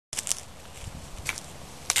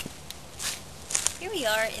we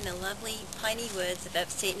are in the lovely piney woods of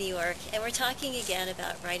upstate New York, and we're talking again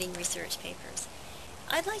about writing research papers.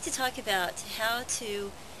 I'd like to talk about how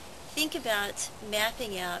to think about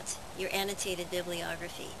mapping out your annotated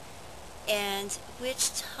bibliography and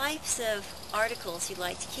which types of articles you'd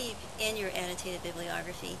like to keep in your annotated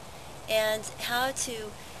bibliography, and how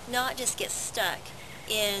to not just get stuck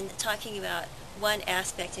in talking about one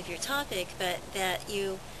aspect of your topic, but that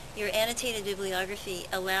your annotated bibliography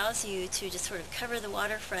allows you to just sort of cover the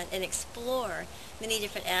waterfront and explore many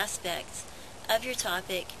different aspects of your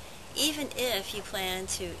topic, even if you plan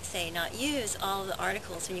to, say, not use all of the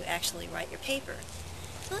articles when you actually write your paper.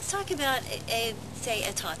 So let's talk about, a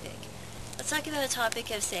topic. Let's talk about a topic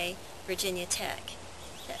of, say, Virginia Tech.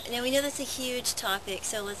 Now, we know that's a huge topic,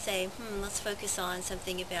 so let's say, let's focus on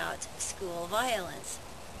something about school violence.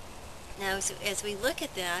 Now, so as we look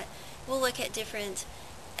at that, we'll look at different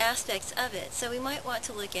aspects of it. So we might want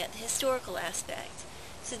to look at the historical aspect.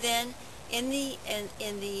 So then, in the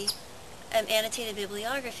annotated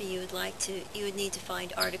bibliography, you would need to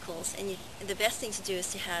find articles, and the best thing to do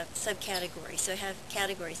is to have subcategories. So have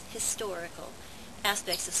categories: historical,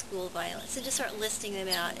 aspects of school violence, and just start listing them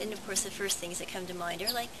out. And of course, the first things that come to mind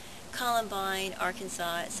are like Columbine,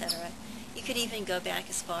 Arkansas, etc. You could even go back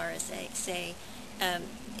as far as say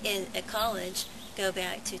in a college, go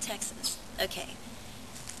back to Texas. Okay.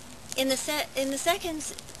 In the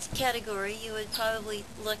second category, you would probably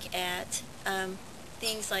look at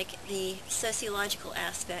things like the sociological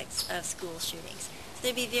aspects of school shootings. So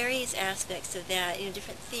there'd be various aspects of that,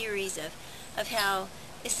 different theories of how,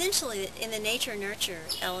 essentially, in the nature-nurture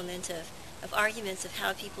element of arguments of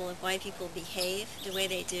how people and why people behave the way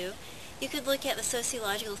they do, you could look at the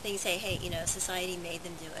sociological things, say, hey, society made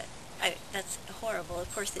them do it. That's horrible.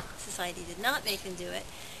 Of course, society did not make them do it.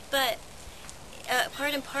 But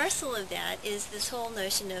part and parcel of that is this whole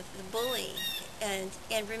notion of the bully. And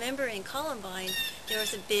remember, in Columbine, there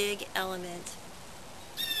was a big element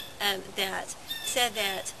that said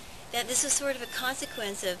that this was sort of a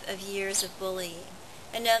consequence of years of bullying.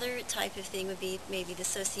 Another type of thing would be maybe the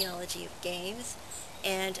sociology of games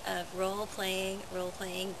and of role-playing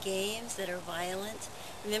games that are violent.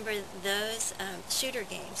 Remember, those shooter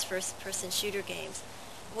games, first-person shooter games,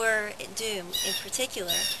 were Doom in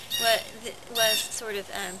particular, was sort of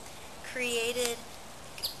created.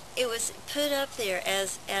 It was put up there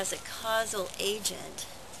as a causal agent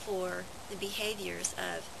for the behaviors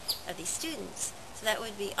of these students. So that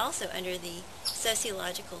would be also under the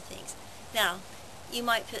sociological things. Now, you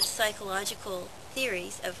might put psychological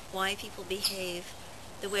theories of why people behave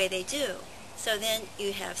the way they do. So then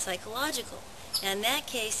you have psychological. Now, in that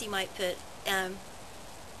case, you might put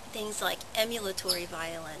things like emulatory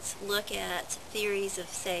violence. Look at theories of,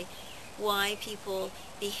 say, why people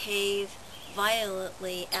behave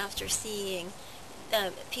violently after seeing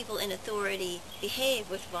people in authority behave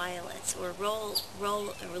with violence, or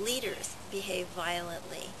or leaders behave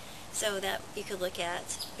violently. So that you could look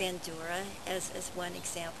at Bandura as one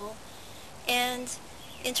example. And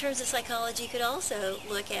in terms of psychology, you could also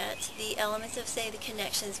look at the elements of, say, the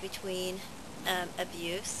connections between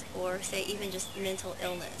abuse, or, say, even just mental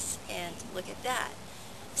illness, and look at that.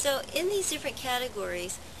 So in these different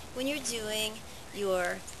categories, when you're doing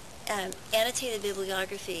your annotated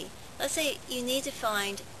bibliography, let's say you need to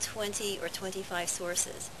find 20 or 25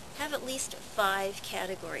 sources. Have at least 5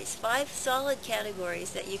 categories, 5 solid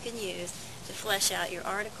categories that you can use to flesh out your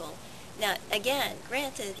article. Now, again,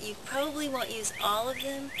 granted, you probably won't use all of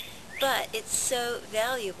them, but it's so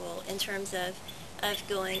valuable in terms of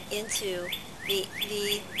going into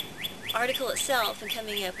the article itself and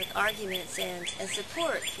coming up with arguments and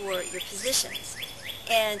support for your positions,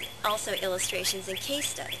 and also illustrations and case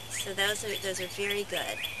studies. So those are very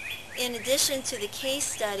good. In addition to the case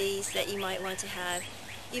studies that you might want to have,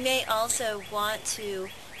 you may also want to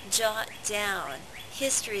jot down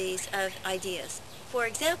histories of ideas. For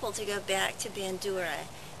example, to go back to Bandura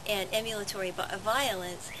and emulatory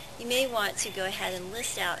violence, you may want to go ahead and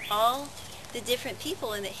list out all the different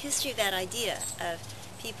people in the history of that idea of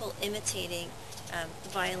people imitating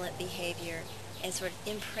violent behavior and sort of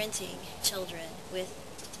imprinting children with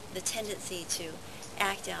the tendency to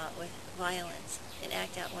act out with violence and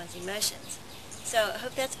act out one's emotions. So I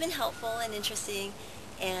hope that's been helpful and interesting,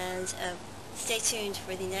 and stay tuned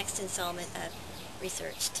for the next installment of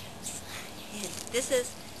Research Tips. And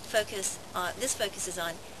this focuses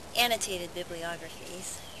on annotated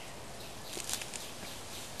bibliographies.